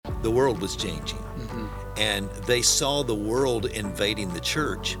the world was changing. And they saw the world invading the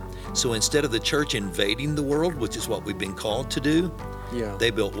church. So instead of the church invading the world, which is what we've been called to do,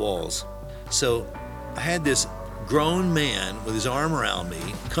 they built walls. So I had this grown man with his arm around me,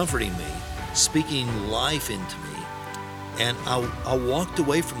 comforting me, speaking life into me. And I walked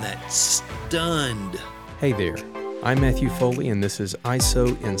away from that stunned. Hey there, I'm Matthew Foley, and this is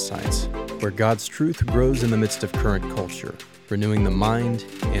ISOW Insights, where God's truth grows in the midst of current culture, renewing the mind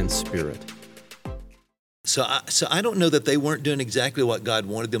and spirit. So I don't know that they weren't doing exactly what God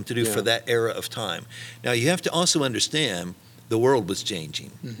wanted them to do for that era of time. Now, you have to also understand the world was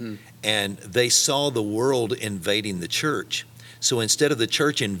changing, and they saw the world invading the church. So instead of the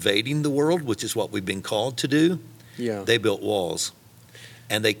church invading the world, which is what we've been called to do, they built walls,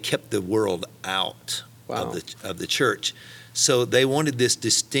 and they kept the world out of the church. So they wanted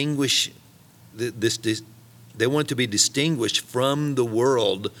they wanted to be distinguished from the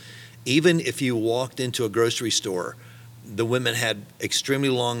world. Even if you walked into a grocery store, the women had extremely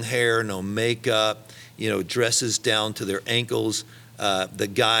long hair, no makeup, dresses down to their ankles. The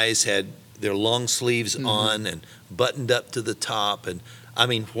guys had their long sleeves on and buttoned up to the top. And I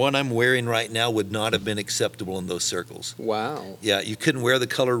mean, what I'm wearing right now would not have been acceptable in those circles. Wow. Yeah, you couldn't wear the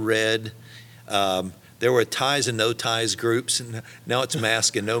color red. There were ties and no ties groups, and now it's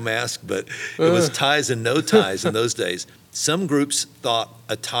mask and no mask, but it was ties and no ties in those days. Some groups thought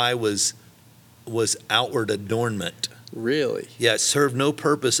a tie was outward adornment. Really? Yeah, it served no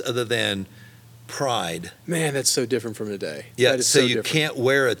purpose other than pride. Man, that's so different from today. Yeah, so you can't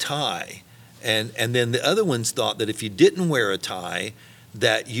wear a tie. And then the other ones thought that if you didn't wear a tie,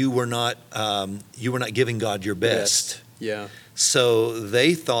 that you were not giving God your best. Yeah. So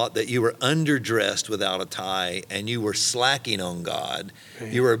they thought that you were underdressed without a tie and you were slacking on God.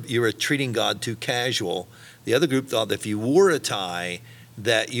 Man. You were treating God too casual. The other group thought that if you wore a tie,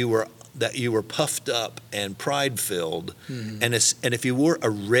 that you were puffed up and pride-filled, and if you wore a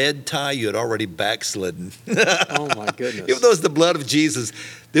red tie, you had already backslidden. Oh my goodness! Even though it was the blood of Jesus,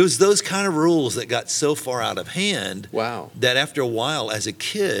 there was those kind of rules that got so far out of hand. Wow! That after a while, as a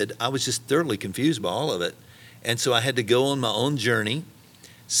kid, I was just thoroughly confused by all of it, and so I had to go on my own journey.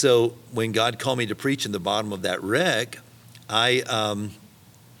 So when God called me to preach in the bottom of that wreck, I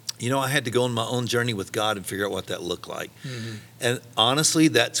had to go on my own journey with God and figure out what that looked like. And honestly,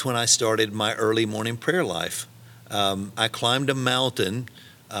 that's when I started my early morning prayer life. I climbed a mountain.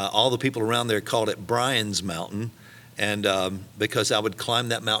 All the people around there called it Bryan's Mountain, and because I would climb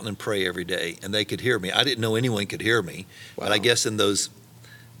that mountain and pray every day, and they could hear me. I didn't know anyone could hear me, but I guess in those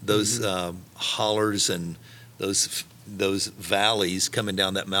hollers and those valleys coming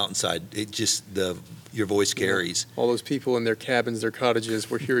down that mountainside, your voice carries. All those people in their cabins, their cottages,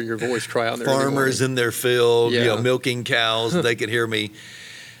 were hearing your voice cry out in their Farmers in their field, milking cows, they could hear me.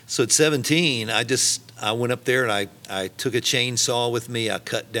 So at 17, I went up there and I took a chainsaw with me. I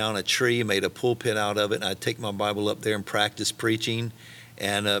cut down a tree, made a pulpit out of it, and I'd take my Bible up there and practice preaching,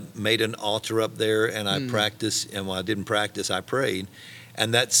 and made an altar up there, and I practiced. And when I didn't practice, I prayed.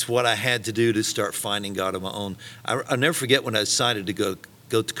 And that's what I had to do to start finding God on my own. I'll never forget when I decided to go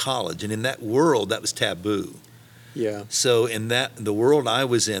to college, and in that world, that was taboo. Yeah. So in the world I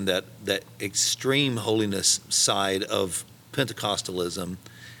was in, that extreme holiness side of Pentecostalism,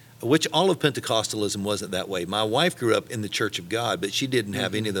 which all of Pentecostalism wasn't that way. My wife grew up in the Church of God, but she didn't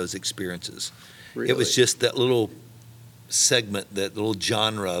have any of those experiences. Really? It was just that little segment, that little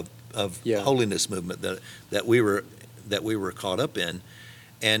genre of holiness movement that we were caught up in,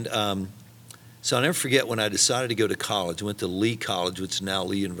 and so I'll never forget when I decided to go to college. I went to Lee College, which is now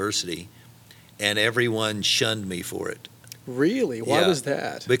Lee University, and everyone shunned me for it. Really? Why was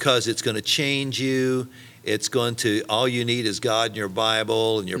that? Because it's going to change you. All you need is God and your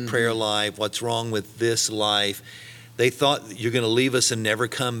Bible and your prayer life. What's wrong with this life? They thought you're going to leave us and never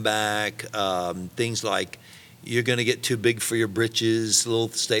come back. Things like you're going to get too big for your britches, little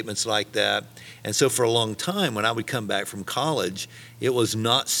statements like that. And so for a long time, when I would come back from college, it was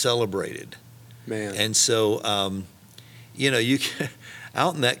not celebrated. Man. And so, you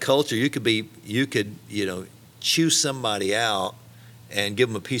out in that culture, you could chew somebody out and give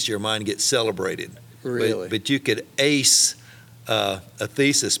them a piece of your mind and get celebrated. Really? But you could ace a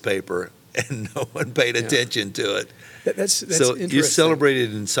thesis paper and no one paid attention to it. That's so interesting. You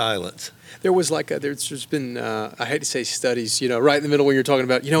celebrated in silence. There was there's been, I hate to say studies, right in the middle when you're talking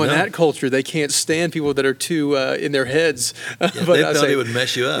about, in that culture, they can't stand people that are too in their heads. But they thought it would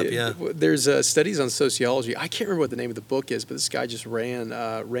mess you up, There's studies on sociology. I can't remember what the name of the book is, but this guy just ran,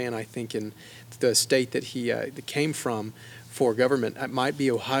 I think, in the state that he came from, for government. It might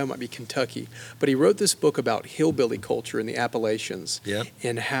be Ohio, might be Kentucky. But he wrote this book about hillbilly culture in the Appalachians,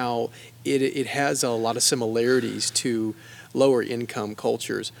 and how it has a lot of similarities to lower income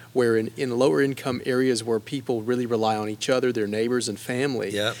cultures, where in lower income areas where people really rely on each other, their neighbors and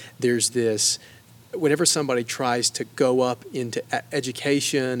family, there's this, whenever somebody tries to go up into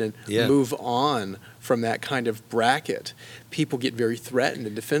education and move on from that kind of bracket, people get very threatened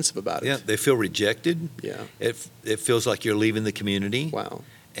and defensive about it. Yeah, they feel rejected. Yeah. It feels like you're leaving the community. Wow.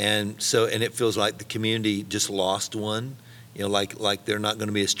 And it feels like the community just lost one, like they're not going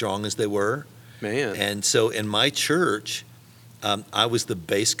to be as strong as they were. Man. And so in my church, I was the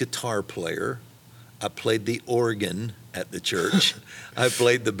bass guitar player. I played the organ at the church. I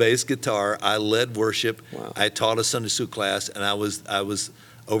played the bass guitar. I led worship. Wow. I taught a Sunday school class, and I was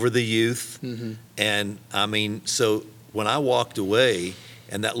over the youth. Mm-hmm. And I mean, so when I walked away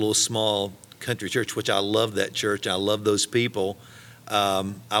in that little small country church, which I love that church, I love those people,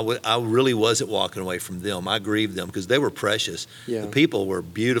 I really wasn't walking away from them. I grieved them because they were precious. Yeah. The people were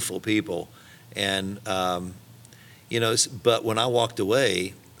beautiful people. And, but when I walked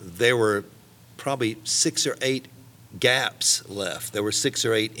away, there were probably 6 or 8 gaps left. There were 6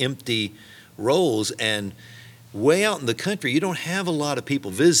 or 8 empty roles, and way out in the country, you don't have a lot of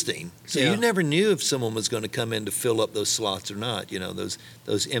people visiting, so you never knew if someone was going to come in to fill up those slots or not.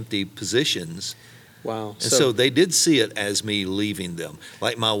 Those empty positions. Wow. And so they did see it as me leaving them.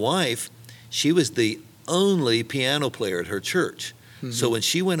 Like my wife, she was the only piano player at her church. Mm-hmm. So when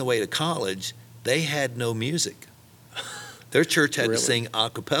she went away to college, they had no music. Their church had to sing a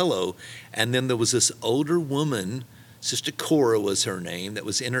cappella, and then there was this older woman, Sister Cora was her name, that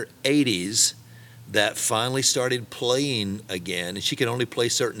was in her 80s, that finally started playing again, and she could only play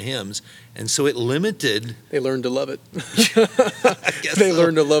certain hymns, and so it limited. They learned to love it. I guess they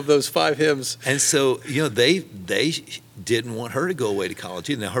learned to love those 5 hymns. And so, they didn't want her to go away to college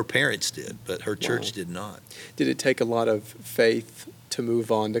either. Now, her parents did, but her church did not. Did it take a lot of faith to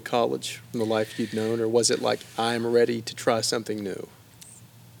move on to college from the life you'd known, or was it like, I'm ready to try something new?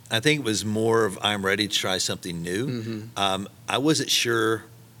 I think it was more of, I'm ready to try something new. Mm-hmm. I wasn't sure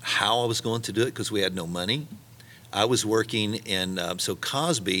how I was going to do it because we had no money. I was working in, so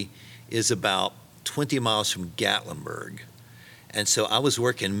Cosby is about 20 miles from Gatlinburg. And so I was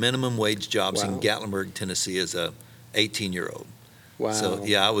working minimum wage jobs in Gatlinburg, Tennessee as a 18-year-old. Wow.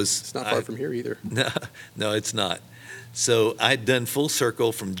 So I was. It's not far from here either. No, it's not. So I'd done full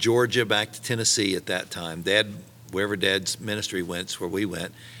circle from Georgia back to Tennessee at that time. Wherever Dad's ministry went, is where we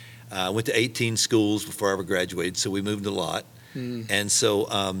went. I went to 18 schools before I ever graduated, so we moved a lot. Mm. And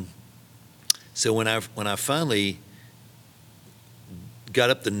so, so when I finally got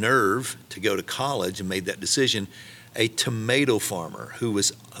up the nerve to go to college and made that decision, a tomato farmer who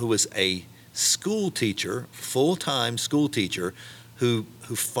was a school teacher, full-time school teacher, who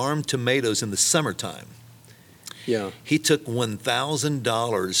farmed tomatoes in the summertime. Yeah. He took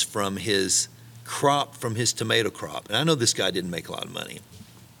 $1,000 from his crop, from his tomato crop. And I know this guy didn't make a lot of money.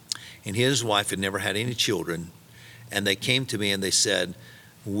 And he and his wife had never had any children. And they came to me and they said,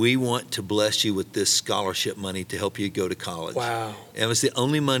 we want to bless you with this scholarship money to help you go to college. Wow. And it was the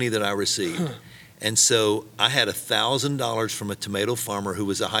only money that I received. Huh. And so I had $1,000 from a tomato farmer who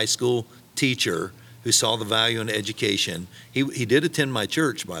was a high school teacher who saw the value in education. He did attend my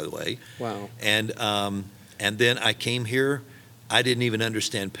church, by the way. Wow. And then I came here. I didn't even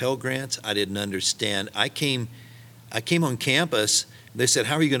understand Pell Grants. I didn't understand. I came on campus. They said,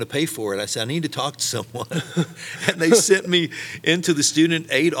 how are you going to pay for it? I said, I need to talk to someone. And they sent me into the student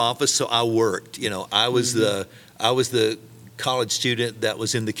aid office, so I worked. I was the college student that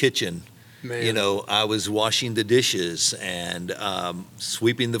was in the kitchen. Man. I was washing the dishes and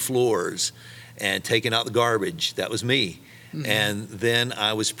sweeping the floors and taking out the garbage. That was me. Mm-hmm. And then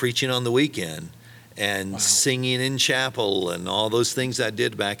I was preaching on the weekend and singing in chapel and all those things I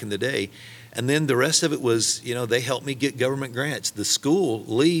did back in the day. And then the rest of it was, they helped me get government grants. The school,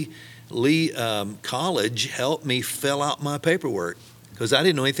 Lee College, helped me fill out my paperwork because I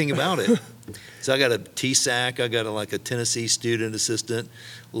didn't know anything about it. So I got a TSAC, I got a Tennessee Student Assistant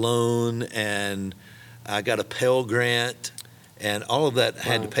loan, and I got a Pell Grant, and all of that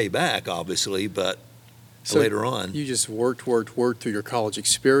had to pay back, obviously, but so later on. You just worked through your college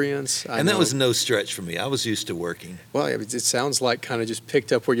experience. And that was no stretch for me. I was used to working. Well, it sounds like kind of just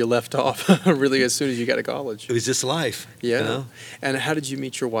picked up where you left off really as soon as you got to college. It was just life. Yeah. And how did you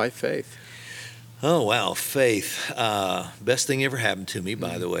meet your wife, Faith? Oh, wow. Faith. Best thing ever happened to me,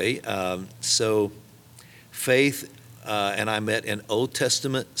 by the way. So Faith and I met in Old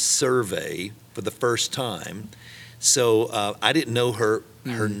Testament survey for the first time. So I didn't know her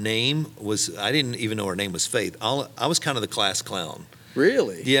Her name was, I didn't even know her name was Faith. I was kind of the class clown.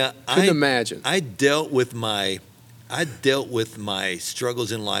 Really? Yeah. Couldn't imagine. I dealt with my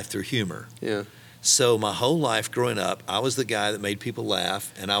struggles in life through humor. Yeah. So my whole life growing up, I was the guy that made people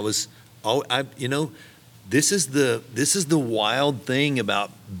laugh, and this is the wild thing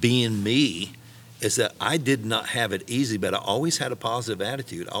about being me, is that I did not have it easy, but I always had a positive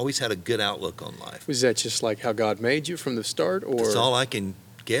attitude. I always had a good outlook on life. Was that just like how God made you from the start, or? That's all I can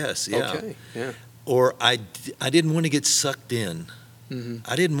guess. Yeah. Okay. Yeah. Or I didn't want to get sucked in.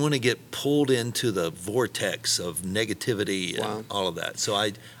 Mm-hmm. I didn't want to get pulled into the vortex of negativity and all of that. So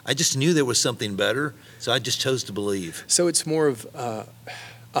I just knew there was something better, so I just chose to believe. So it's more of a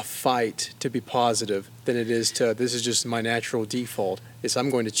fight to be positive than it is to, this is just my natural default, is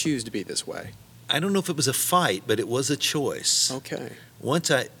I'm going to choose to be this way. I don't know if it was a fight, but it was a choice. Okay.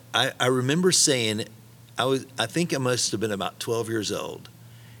 Once I remember saying, I think I must have been about 12 years old,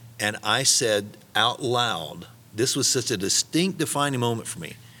 and I said out loud, this was such a distinct defining moment for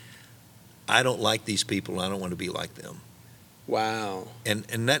me, I don't like these people, and I don't want to be like them. Wow. And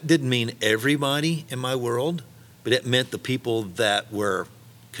that didn't mean everybody in my world, but it meant the people that were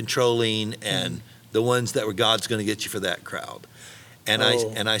controlling and the ones that were God's going to get you for that crowd. And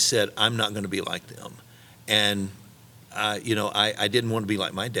I said, I'm not going to be like them. And I didn't want to be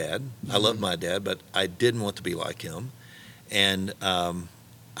like my dad. I loved my dad, but I didn't want to be like him. And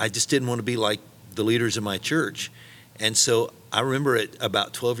I just didn't want to be like the leaders in my church. And so I remember at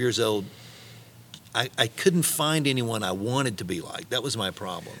about 12 years old, I couldn't find anyone I wanted to be like. That was my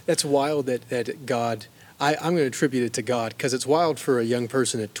problem. That's wild that God, I'm going to attribute it to God, because it's wild for a young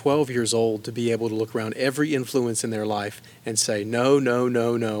person at 12 years old to be able to look around every influence in their life and say, no, no,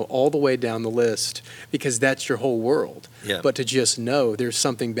 no, no, all the way down the list, because that's your whole world. Yeah. But to just know there's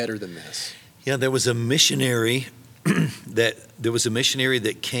something better than this. Yeah, there was a missionary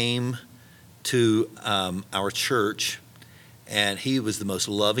that came to our church, and he was the most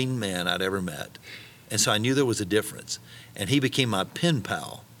loving man I'd ever met. And so I knew there was a difference. And he became my pen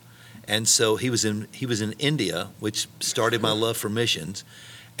pal. And so he was in India, which started my love for missions.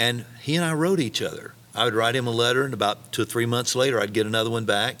 And he and I wrote each other. I would write him a letter, and about 2 or 3 months later, I'd get another one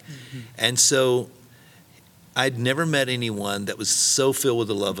back. Mm-hmm. And so I'd never met anyone that was so filled with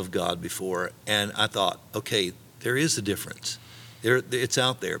the love of God before. And I thought, okay, there is a difference. It's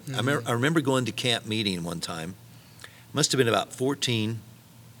out there. Mm-hmm. I remember going to camp meeting one time. Must have been about 14.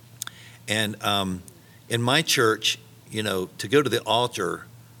 And in my church, to go to the altar,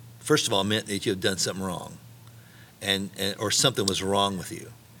 first of all, meant that you had done something wrong, or something was wrong with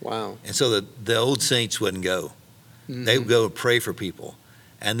you. Wow. And so the old saints wouldn't go. Mm-hmm. They would go and pray for people.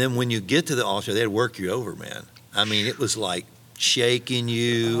 And then when you get to the altar, they'd work you over, man. I mean, it was like shaking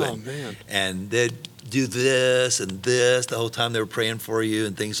you. And they'd do this and this the whole time they were praying for you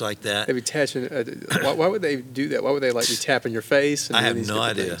and things like that. They'd be touching. Why would they do that? Why would they be tapping your face? And I have no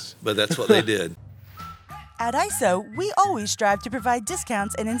idea, but that's what they did. At ISOW, we always strive to provide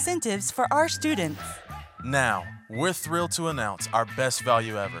discounts and incentives for our students. Now, we're thrilled to announce our best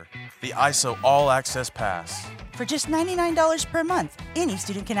value ever, the ISOW All Access Pass. For just $99 per month, any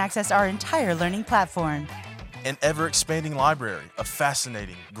student can access our entire learning platform. An ever-expanding library of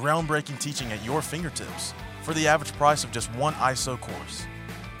fascinating, groundbreaking teaching at your fingertips for the average price of just one ISOW course.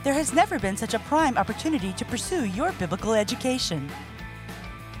 There has never been such a prime opportunity to pursue your biblical education.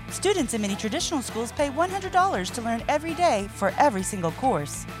 Students in many traditional schools pay $100 to learn every day for every single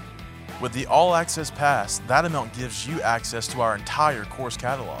course. With the All Access Pass, that amount gives you access to our entire course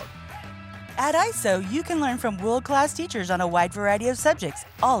catalog. At ISOW, you can learn from world-class teachers on a wide variety of subjects,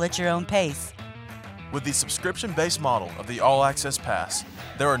 all at your own pace. With the subscription-based model of the All Access Pass,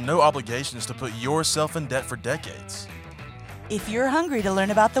 there are no obligations to put yourself in debt for decades. If you're hungry to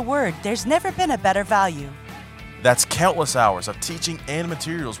learn about the Word, there's never been a better value. That's countless hours of teaching and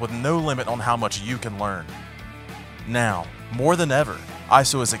materials with no limit on how much you can learn. Now, more than ever,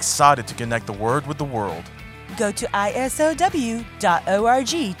 ISOW is excited to connect the Word with the world. Go to isow.org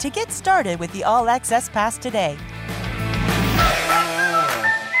to get started with the All Access Pass today.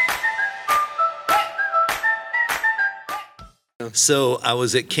 So I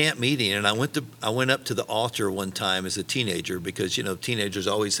was at camp meeting, and I went up to the altar one time as a teenager, because teenagers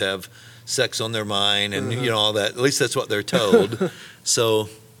always have sex on their mind and all that. At least that's what they're told. So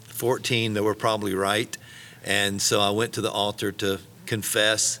 14, they were probably right. And so I went to the altar to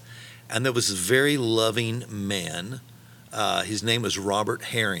confess, and there was a very loving man. His name was Robert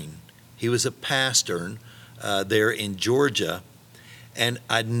Herring. He was a pastor there in Georgia. And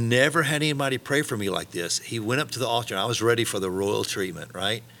I'd never had anybody pray for me like this. He went up to the altar, and I was ready for the royal treatment,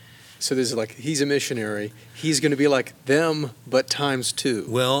 right? So this is like, he's a missionary. He's going to be like them, but times two.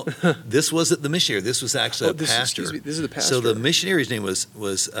 Well, this wasn't the missionary. This was actually a pastor. Excuse me, this is the pastor. So the missionary's name was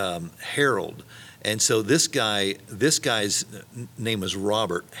Harold, and so this guy's name was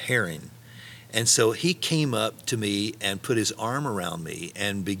Robert Herring, and so he came up to me and put his arm around me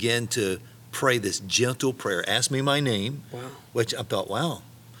and began to pray this gentle prayer. Asked me my name, Wow. which I thought, wow,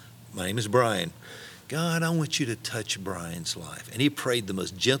 my name is Bryan. God, I want you to touch Bryan's life. And he prayed the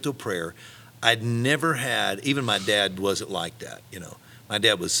most gentle prayer I'd never had. Even my dad wasn't like that, you know. My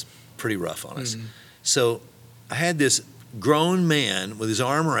dad was pretty rough on us. Mm-hmm. So I had this grown man with his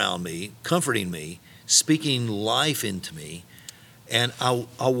arm around me, comforting me, speaking life into me. And I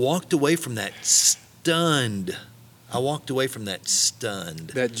walked away from that stunned.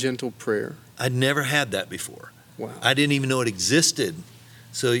 That gentle prayer. I'd never had that before. Wow. I didn't even know it existed.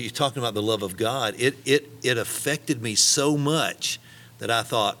 So you're talking about the love of God. It affected me so much that I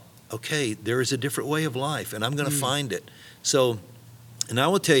thought, okay, there is a different way of life, and I'm going to find it. So, and I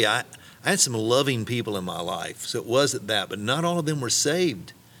will tell you, I had some loving people in my life, so it wasn't that, but not all of them were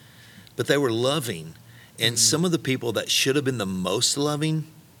saved, but they were loving. And some of the people that should have been the most loving,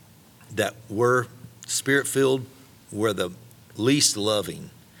 that were spirit-filled, were the least loving.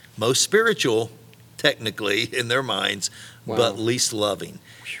 Most spiritual, technically, in their minds, Wow. but least loving.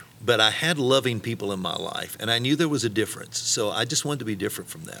 But I had loving people in my life, and I knew there was a difference. So I just wanted to be different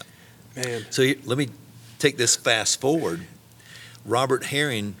from that. Man. So let me take this fast forward. Robert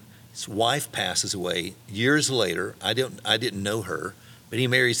Herring's wife passes away years later. I didn't know her, but he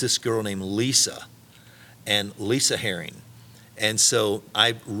marries this girl named Lisa, and Lisa Herring. And so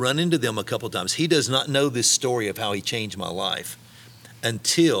I run into them a couple times. He does not know this story of how he changed my life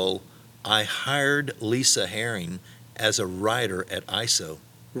until I hired Lisa Herring as a writer at ISOW.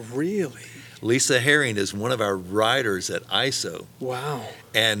 Really? Lisa Herring is one of our writers at ISOW. Wow.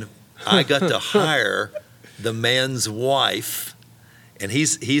 And I got to hire the man's wife, and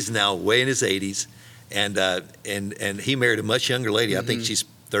he's now way in his 80s, and he married a much younger lady. I think she's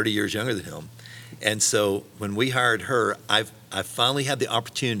 30 years younger than him. And so when we hired her, I finally had the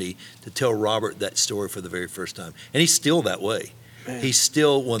opportunity to tell Robert that story for the very first time. And he's still that way. Man. He's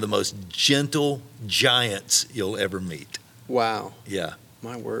still one of the most gentle giants you'll ever meet. Wow. Yeah.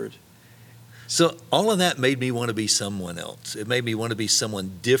 My word. So all of that made me want to be someone else. It made me want to be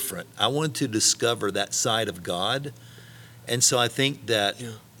someone different. I wanted to discover that side of God. And so I think that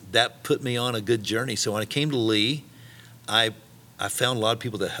that put me on a good journey. So when I came to Lee, I found a lot of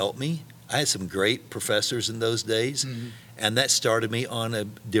people to help me. I had some great professors in those days, and that started me on a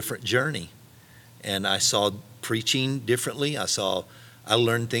different journey. And I saw preaching differently. I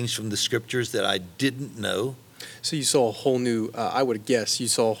learned things from the scriptures that I didn't know. So you saw a whole new, I would guess, you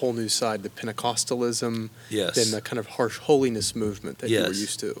saw a whole new side, the Pentecostalism, Yes. then the kind of harsh holiness movement that you were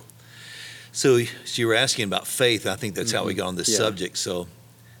used to. So you were asking about faith. I think that's how we got on this subject. So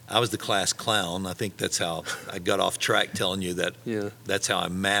I was the class clown. I think that's how I got off track telling you that that's how I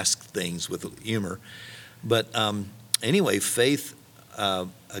masked things with humor. But anyway, faith, a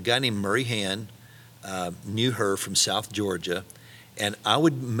guy named Murray Hand, knew her from South Georgia, and I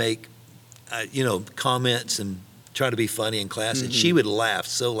would make comments and try to be funny in class, and she would laugh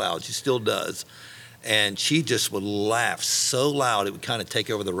so loud. She still does. And she just would laugh so loud it would kind of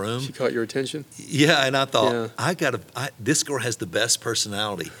take over the room. She caught your attention? Yeah, and I thought, this girl has the best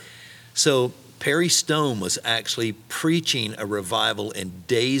personality. So Perry Stone was actually preaching a revival in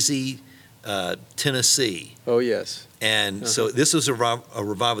Daisy, Tennessee. Oh, yes. And so this was a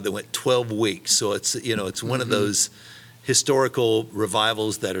revival that went 12 weeks. So it's one of those historical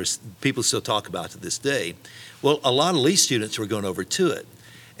revivals that people still talk about to this day. Well, a lot of Lee students were going over to it.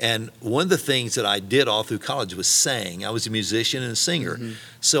 And one of the things that I did all through college was sing. I was a musician and a singer.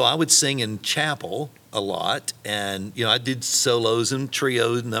 So I would sing in chapel a lot. And, I did solos and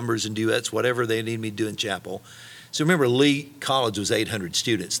trios, numbers and duets, whatever they needed me to do in chapel. So remember, Lee College was 800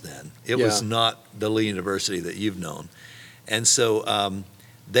 students then. It was not the Lee University that you've known. And so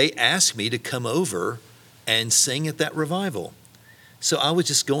they asked me to come over and sing at that revival. So I was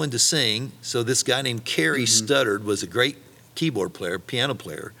just going to sing. So this guy named Kerry Studdard was a great keyboard player, piano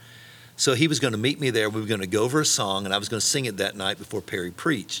player. So he was going to meet me there. We were going to go over a song, and I was going to sing it that night before Perry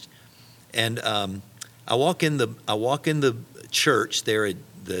preached. And I walk in the church there at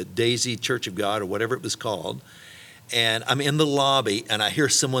the Daisy Church of God or whatever it was called, and I'm in the lobby, and I hear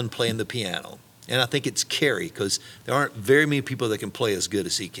someone playing the piano. And I think it's Kerry, because there aren't very many people that can play as good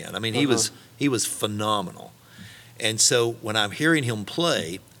as he can. I mean, he was phenomenal. And so when I'm hearing him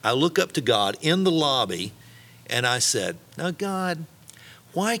play, I look up to God in the lobby, and I said, now, God,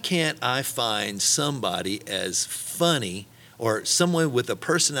 why can't I find somebody as funny or someone with a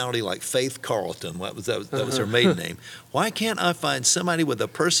personality like Faith Carlton. That was her maiden name. Why can't I find somebody with a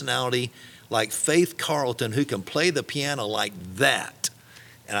personality like Faith Carlton who can play the piano like that?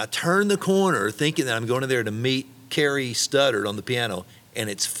 And I turn the corner thinking that I'm going in there to meet Carrie Studdard on the piano, and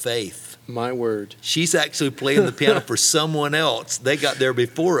it's Faith. My word. She's actually playing the piano for someone else. They got there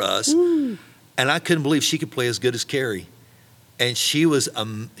before us. Woo. And I couldn't believe she could play as good as Carrie. And she was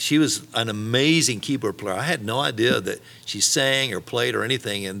an amazing keyboard player. I had no idea that she sang or played or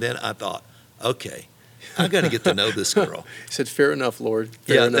anything. And then I thought, okay, I got to get to know this girl. He said, fair enough, Lord.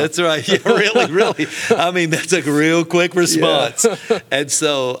 Fair enough. That's right. Yeah, really. I mean, that's a real quick response. Yeah. And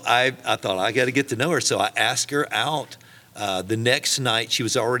so I thought, I got to get to know her. So I asked her out. The next night, she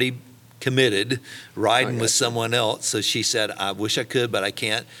was already committed, riding with someone else. So she said, I wish I could, but I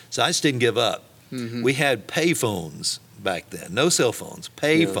can't. So I just didn't give up. Mm-hmm. We had pay phones back then, no cell phones,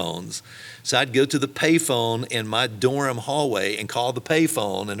 pay phones. So I'd go to the pay phone in my dorm hallway and call the pay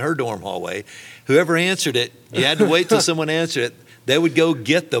phone in her dorm hallway. Whoever answered it, you had to wait till someone answered it. They would go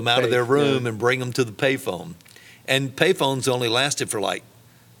get them out of their room and bring them to the pay phone. And pay phones only lasted for like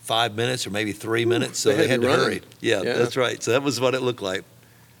 5 minutes or maybe 3 minutes, so they had to hurry. Yeah, that's right. So that was what it looked like.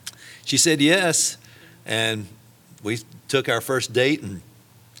 She said yes, and we took our first date and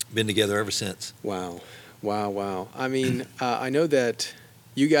been together ever since. Wow. I mean, I know that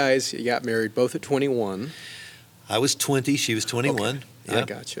you guys got married both at 21. I was 20, she was 21. Okay. Yeah. I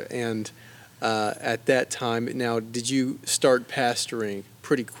gotcha. And at that time, now, did you start pastoring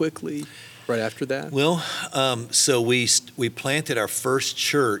pretty quickly right after that? Well, so we planted our first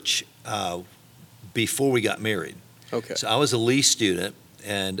church before we got married. Okay. So I was a Lee student,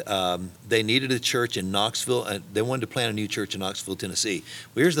 and they needed a church in Knoxville. They wanted to plant a new church in Knoxville, Tennessee.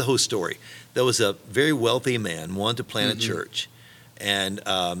 Well, here's the whole story. There was a very wealthy man wanted to plant a church, and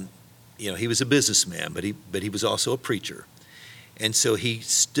he was a businessman, but he was also a preacher. And so he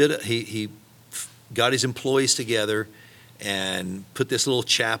got his employees together and put this little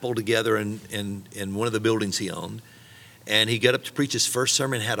chapel together in one of the buildings he owned. And he got up to preach his first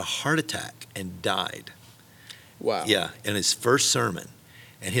sermon, had a heart attack, and died. Wow. Yeah, in his first sermon.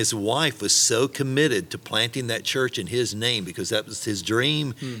 And his wife was so committed to planting that church in his name, because that was his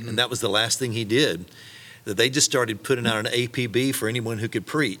dream, and that was the last thing he did, that they just started putting out an APB for anyone who could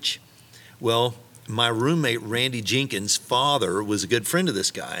preach. Well, my roommate, Randy Jenkins' father, was a good friend of this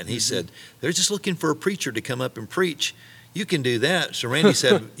guy, and he said, they're just looking for a preacher to come up and preach. You can do that. So Randy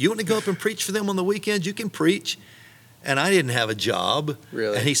said, you want to go up and preach for them on the weekends? You can preach. And I didn't have a job.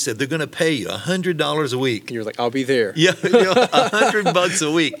 Really? And he said, they're going to pay you $100 a week. And you're like, I'll be there. Yeah, $100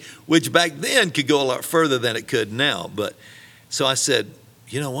 a week, which back then could go a lot further than it could now. But so I said,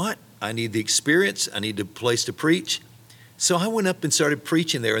 you know what? I need the experience. I need a place to preach. So I went up and started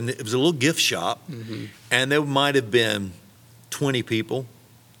preaching there. And it was a little gift shop. And there might have been 20 people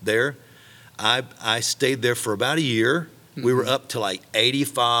there. I stayed there for about a year. We were up to like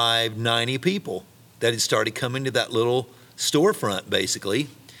 85, 90 people that had started coming to that little storefront, basically.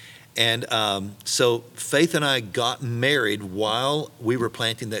 And so Faith and I got married while we were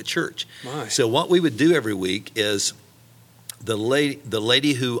planting that church. My. So what we would do every week is the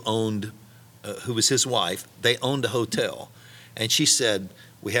lady who owned, who was his wife, they owned a hotel. And she said,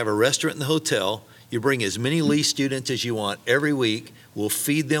 we have a restaurant in the hotel. You bring as many Lee students as you want every week. We'll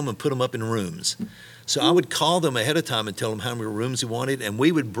feed them and put them up in rooms. So I would call them ahead of time and tell them how many rooms we wanted, and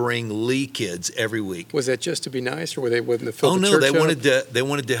we would bring Lee kids every week. Was that just to be nice, or were they wanting to fill the church up? They up?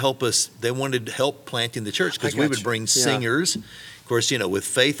 wanted to help us. They wanted help planting the church, because we would bring singers. Of course, with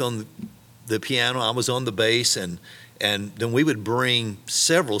Faith on the piano, I was on the bass, and then we would bring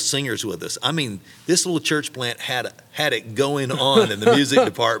several singers with us. I mean, this little church plant had it going on in the music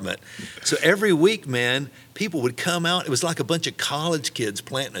department. So every week, man, people would come out. It was like a bunch of college kids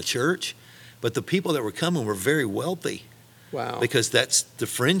planting a church. But the people that were coming were very wealthy. Wow. Because that's the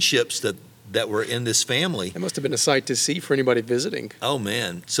friendships that were in this family. It must have been a sight to see for anybody visiting. Oh,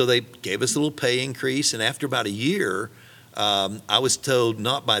 man. So they gave us a little pay increase. And after about a year, I was told,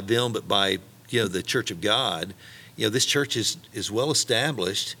 not by them, but by the Church of God, this church is well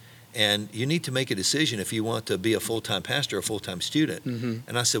established, and you need to make a decision if you want to be a full-time pastor or a full-time student.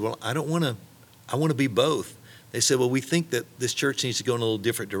 And I said, well, I want to be both. They said, well, we think that this church needs to go in a little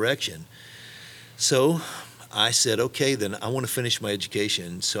different direction. So I said, okay, then I want to finish my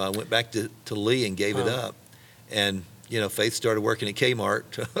education. So I went back to Lee and gave it up. And, Faith started working at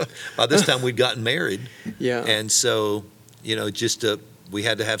Kmart. By this time, we'd gotten married. Yeah. And so, we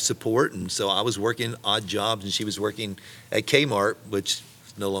had to have support. And so I was working odd jobs, and she was working at Kmart, which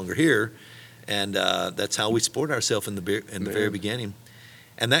is no longer here. And that's how we support ourselves in the very beginning.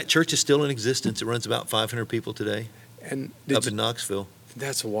 And that church is still in existence. It runs about 500 people today. And up in Knoxville.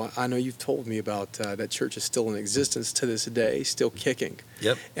 That's why I know you've told me about that church is still in existence to this day, still kicking.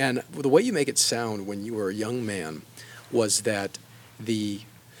 Yep. And the way you make it sound when you were a young man was that the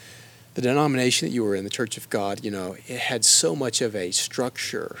denomination that you were in, the Church of God, it had so much of a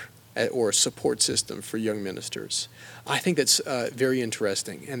structure or a support system for young ministers. I think that's very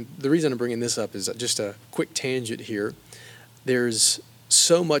interesting. And the reason I'm bringing this up is just a quick tangent here. There's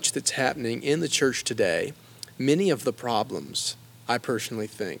so much that's happening in the church today. Many of the problems, I personally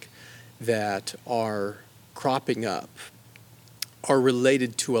think, that are cropping up are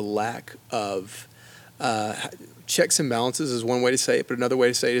related to a lack of checks and balances is one way to say it, but another way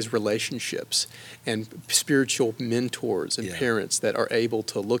to say it is relationships and spiritual mentors and parents that are able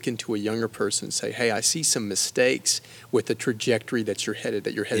to look into a younger person and say, hey, I see some mistakes with the trajectory that you're headed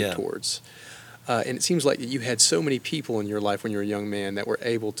towards. And it seems like you had so many people in your life when you were a young man that were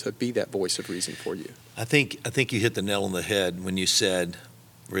able to be that voice of reason for you. I think you hit the nail on the head when you said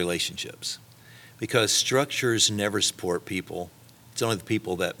relationships, because structures never support people. It's only the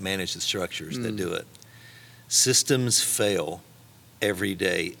people that manage the structures that do it. Systems fail every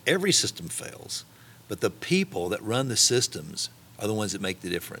day. Every system fails, but the people that run the systems are the ones that make the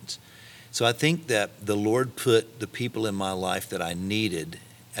difference. So I think that the Lord put the people in my life that I needed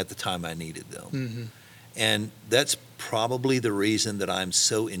at the time I needed them. Mm-hmm. And that's probably the reason that I'm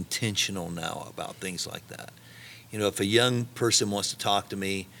so intentional now about things like that. If a young person wants to talk to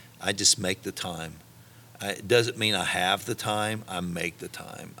me, I just make the time. It doesn't mean I have the time, I make the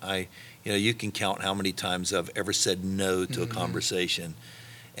time. You can count how many times I've ever said no to a conversation.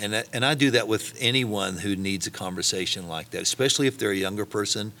 And I do that with anyone who needs a conversation like that, especially if they're a younger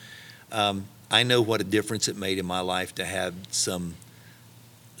person. I know what a difference it made in my life to have some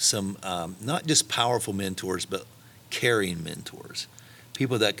not just powerful mentors, but caring mentors,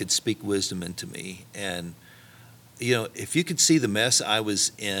 people that could speak wisdom into me. And, if you could see the mess I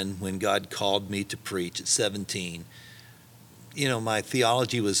was in when God called me to preach at 17, my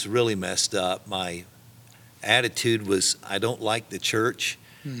theology was really messed up. My attitude was, I don't like the church.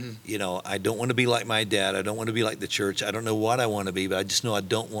 Mm-hmm. I don't want to be like my dad. I don't want to be like the church. I don't know what I want to be, but I just know I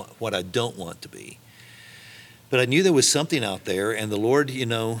don't want what I don't want to be. But I knew there was something out there, and the Lord,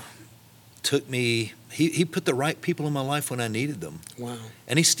 took me. He put the right people in my life when I needed them. Wow.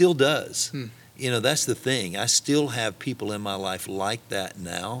 And He still does. That's the thing. I still have people in my life like that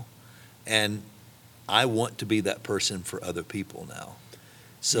now, and I want to be that person for other people now.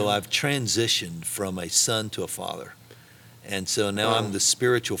 So I've transitioned from a son to a father. And so now I'm the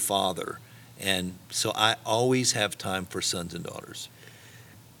spiritual father. And so I always have time for sons and daughters.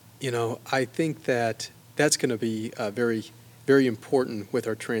 I think that's going to be very, very important with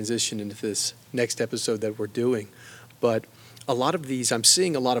our transition into this next episode that we're doing. But a lot of these, I'm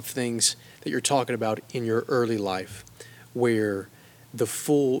seeing a lot of things that you're talking about in your early life where the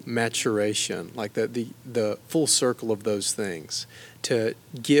full maturation, like the full circle of those things, to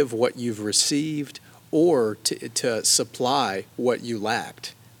give what you've received or to supply what you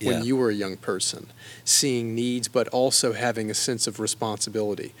lacked when you were a young person, seeing needs, but also having a sense of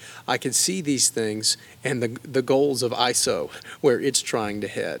responsibility. I can see these things and the goals of ISOW, where it's trying to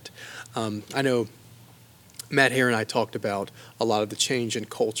head. I know Matt Hare and I talked about a lot of the change in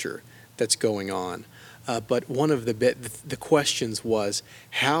culture that's going on. But one of the questions was,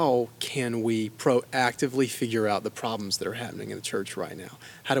 how can we proactively figure out the problems that are happening in the church right now?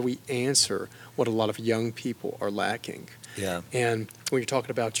 How do we answer what a lot of young people are lacking? Yeah. And when you're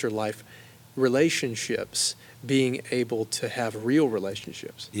talking about your life, relationships, being able to have real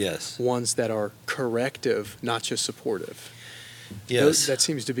relationships. Yes. Ones that are corrective, not just supportive. Yes. That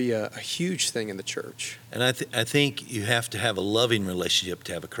seems to be a huge thing in the church. And I think you have to have a loving relationship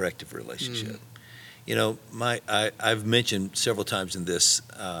to have a corrective relationship. I've mentioned several times in this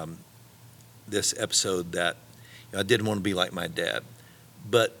episode that I didn't want to be like my dad,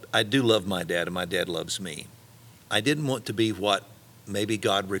 but I do love my dad, and my dad loves me. I didn't want to be what maybe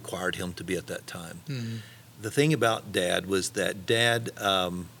God required him to be at that time. Mm-hmm. The thing about Dad was that Dad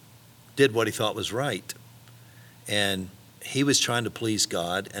did what he thought was right, and he was trying to please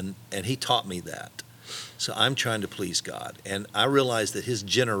God, and he taught me that. So I'm trying to please God, and I realized that his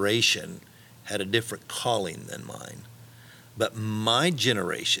generation had a different calling than mine. But my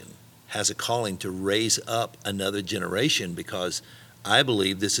generation has a calling to raise up another generation, because I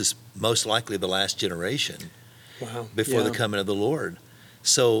believe this is most likely the last generation before the coming of the Lord.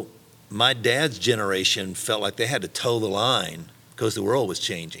 So my dad's generation felt like they had to toe the line because the world was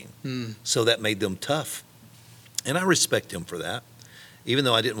changing. So that made them tough. And I respect him for that. Even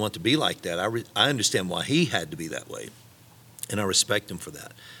though I didn't want to be like that, I understand why he had to be that way. And I respect him for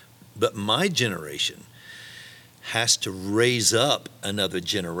that. But my generation, has to raise up another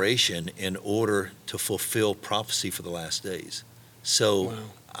generation in order to fulfill prophecy for the last days. So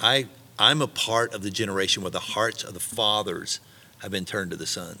I'm a part of the generation where the hearts of the fathers have been turned to the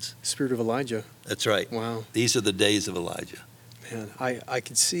sons. Spirit of Elijah. That's right. Wow. These are the days of Elijah. Man, I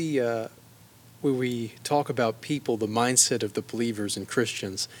could see when we talk about people, the mindset of the believers and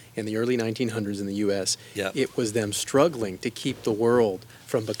Christians in the early 1900s in the U.S., it was them struggling to keep the world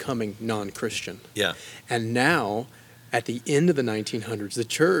from becoming non-Christian. Yeah. And now, at the end of the 1900s, the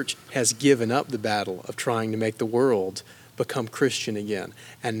church has given up the battle of trying to make the world become Christian again,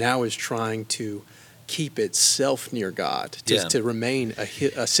 and now is trying to keep itself near God, to remain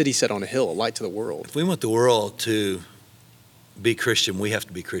a city set on a hill, a light to the world. If we want the world to be Christian, we have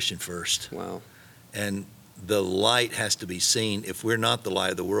to be Christian first. Wow. And the light has to be seen. If we're not the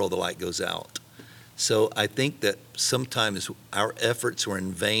light of the world, the light goes out. So I think that sometimes our efforts were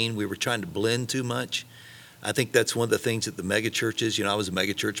in vain. We were trying to blend too much. I think that's one of the things that the mega churches, I was a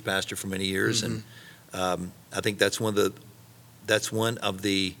mega church pastor for many years, and I think that's one of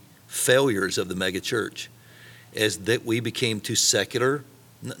the failures of the mega church, is that we became too secular.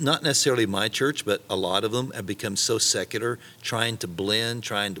 Not necessarily my church, but a lot of them have become so secular, trying to blend,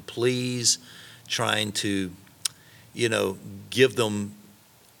 trying to please, trying to, give them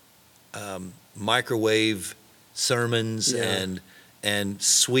microwave sermons and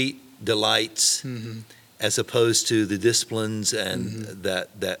sweet delights, as opposed to the disciplines and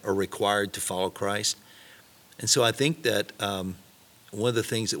that are required to follow Christ. And so I think that one of the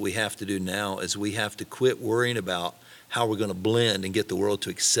things that we have to do now is we have to quit worrying about how we're going to blend and get the world to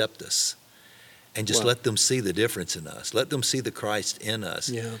accept us, and just let them see the difference in us. Let them see the Christ in us.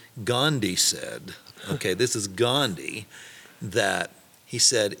 Yeah. Gandhi said, this is Gandhi, that he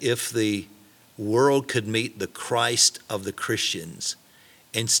said, if the world could meet the Christ of the Christians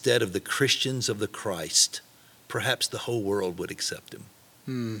instead of the Christians of the Christ, perhaps the whole world would accept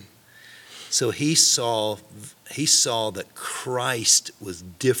him. So he saw that Christ was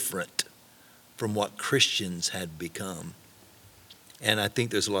different from what Christians had become. And I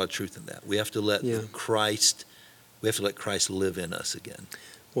think there's a lot of truth in that. We have to let Christ live in us again.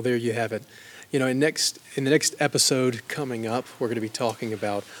 Well, there you have it. In the next episode coming up, we're going to be talking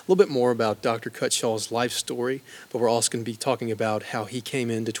about a little bit more about Dr. Cutshall's life story, but we're also going to be talking about how he came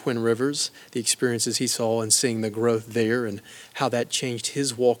into Twin Rivers, the experiences he saw and seeing the growth there, and how that changed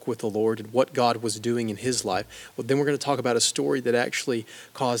his walk with the Lord and what God was doing in his life. Well, then we're going to talk about a story that actually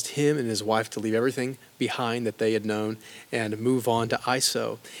caused him and his wife to leave everything behind that they had known and move on to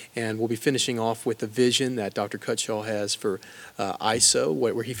ISOW. And we'll be finishing off with the vision that Dr. Cutshall has for ISOW,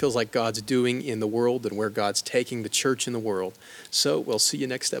 where he feels like God's doing in the world and where God's taking the church in the world. So we'll see you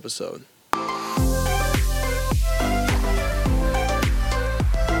next episode.